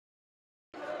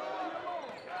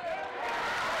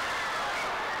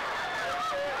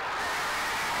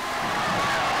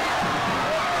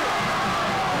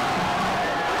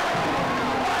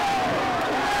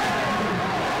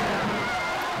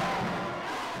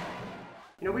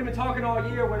we've been talking all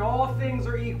year, when all things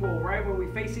are equal, right? When we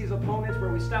face these opponents, where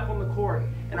we step on the court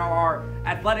and our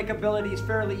athletic ability is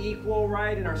fairly equal,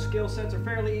 right? And our skill sets are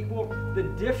fairly equal, the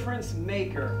difference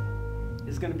maker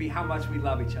is going to be how much we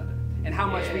love each other and how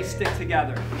much we stick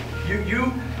together.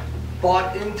 You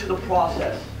bought into the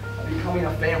process of becoming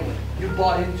a family. You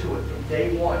bought into it from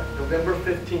day one, November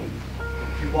 15th.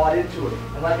 You bought into it.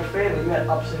 And like a family, you had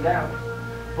ups and downs.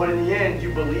 But in the end,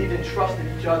 you believed and trusted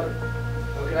each other.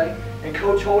 Okay? And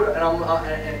Coach Holder,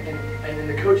 and in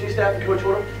the coaching staff, and Coach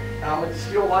Holder, and I'm going to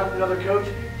steal a line from another coach,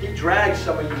 he dragged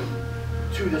some of you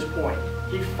to this point.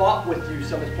 He fought with you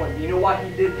some of this point. You know why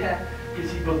he did that?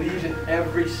 Because he believes in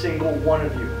every single one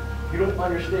of you. You don't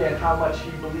understand how much he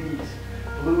believes,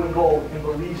 blue and gold, and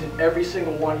believes in every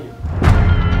single one of you.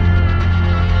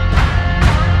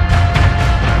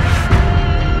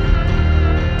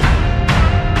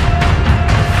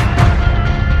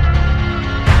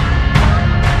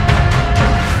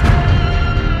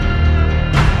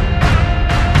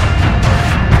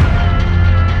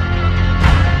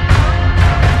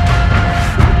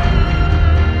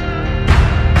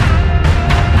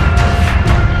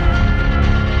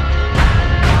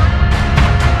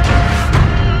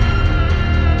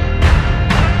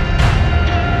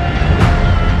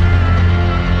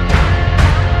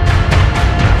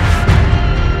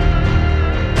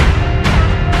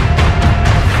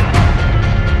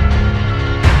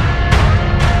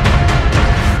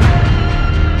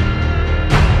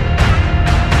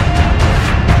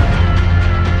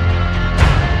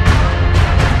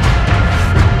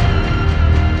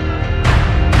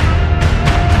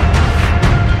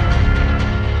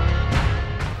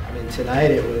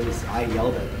 Tonight I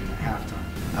yelled at them at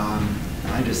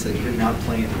halftime. I just said, you're not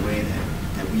playing the way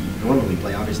that we normally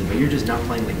play, obviously, but you're just not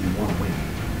playing like you want to win.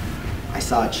 I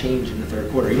saw a change in the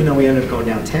third quarter. Even though we ended up going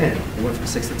down 10, we went from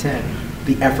 6 to 10,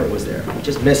 the effort was there. We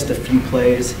just missed a few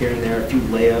plays here and there, a few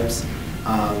layups,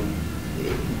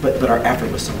 but our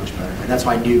effort was so much better. And that's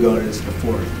why I knew going into the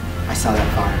fourth, I saw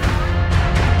that fire.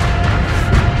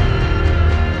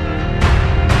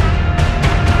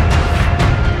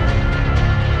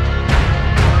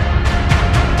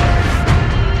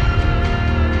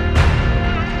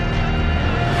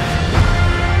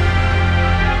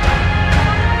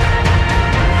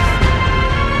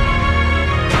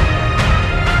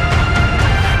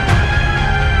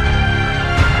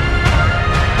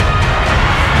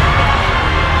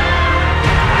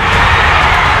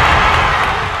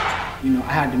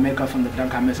 I had to make up from the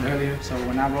dunk I missed earlier, so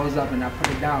when I rose up and I put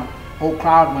it down, whole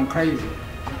crowd went crazy.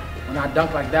 When I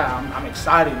dunk like that, I'm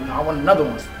excited. I want another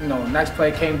one. Next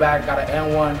play came back, got an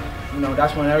N1.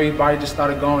 That's when everybody just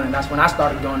started going, and that's when I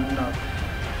started going.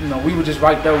 We were just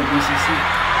right there with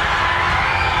BCC.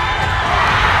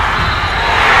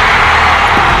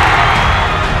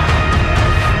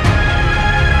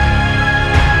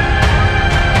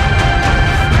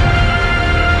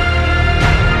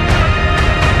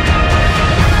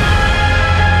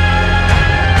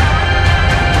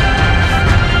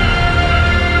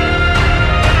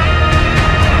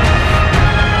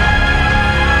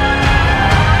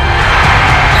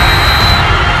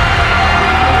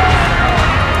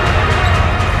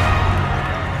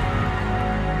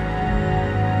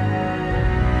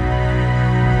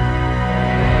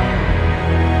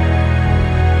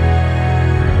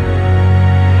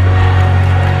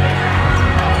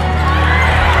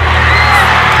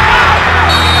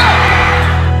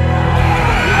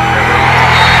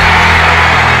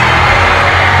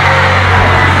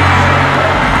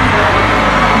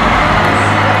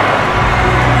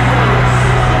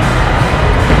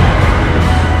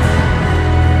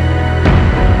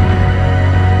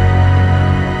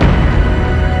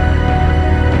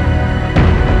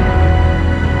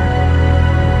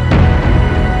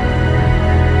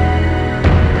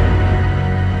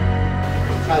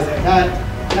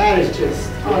 That is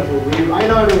just unbelievable. I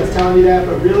know everyone's telling me that,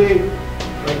 but really,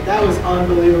 that was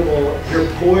unbelievable. Your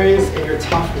poise and your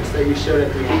toughness that you showed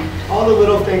at the end. All the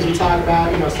little things we talk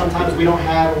about, sometimes we don't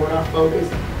have or we're not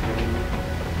focused.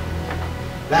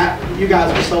 You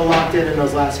guys were so locked in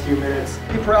those last few minutes.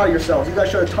 Be proud of yourselves. You guys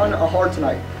showed a ton of heart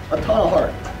tonight. A ton of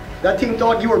heart. That team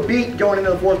thought you were beat going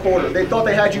into the fourth quarter. They thought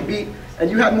they had you beat, and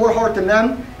you had more heart than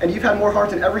them, and you've had more heart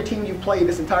than every team you've played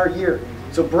this entire year.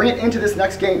 So bring it into this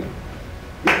next game.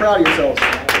 Be proud of yourselves.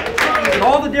 And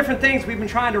all the different things we've been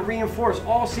trying to reinforce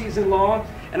all season long,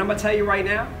 and I'm going to tell you right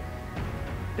now,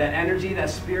 that energy,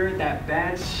 that spirit, that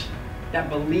bench, that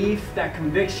belief, that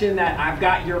conviction that I've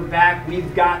got your back,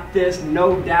 we've got this,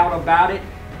 no doubt about it,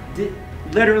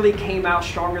 literally came out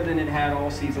stronger than it had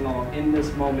all season long in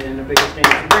this moment in the biggest game.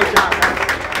 Great job, guys.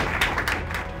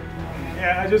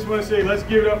 And I just want to say, let's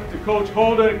give it up to Coach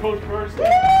Holder and Coach Burns.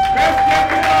 Best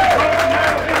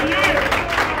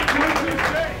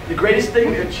The greatest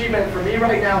achievement for me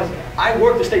right now is I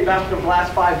worked the state basketball for the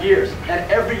last 5 years,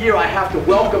 and every year I have to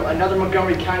welcome another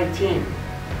Montgomery County team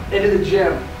into the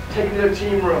gym, take them to their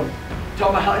team room,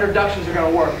 tell them how introductions are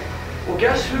going to work. Well,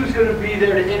 guess who's going to be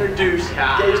there to introduce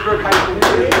Gaithersburg High School?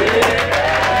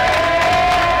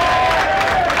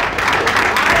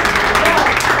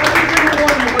 Every single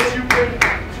one of you, what you bring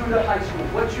to the high school,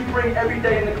 what you bring every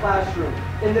day in the classroom,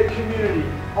 in the community,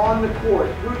 on the court,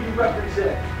 who you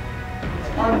represent. It's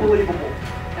unbelievable.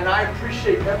 And I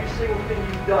appreciate every single thing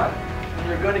you've done, and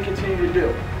you're going to continue to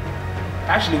do.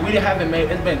 Actually, we haven't made,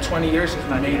 it's been 20 years since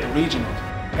we made the regionals.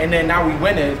 And then now we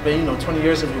win it. It's been, 20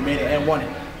 years since we made it and won it.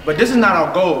 But this is not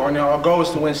our goal. Our goal is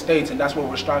to win states, and that's what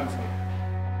we're striving for.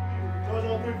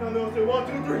 1,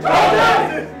 2,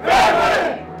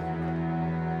 3.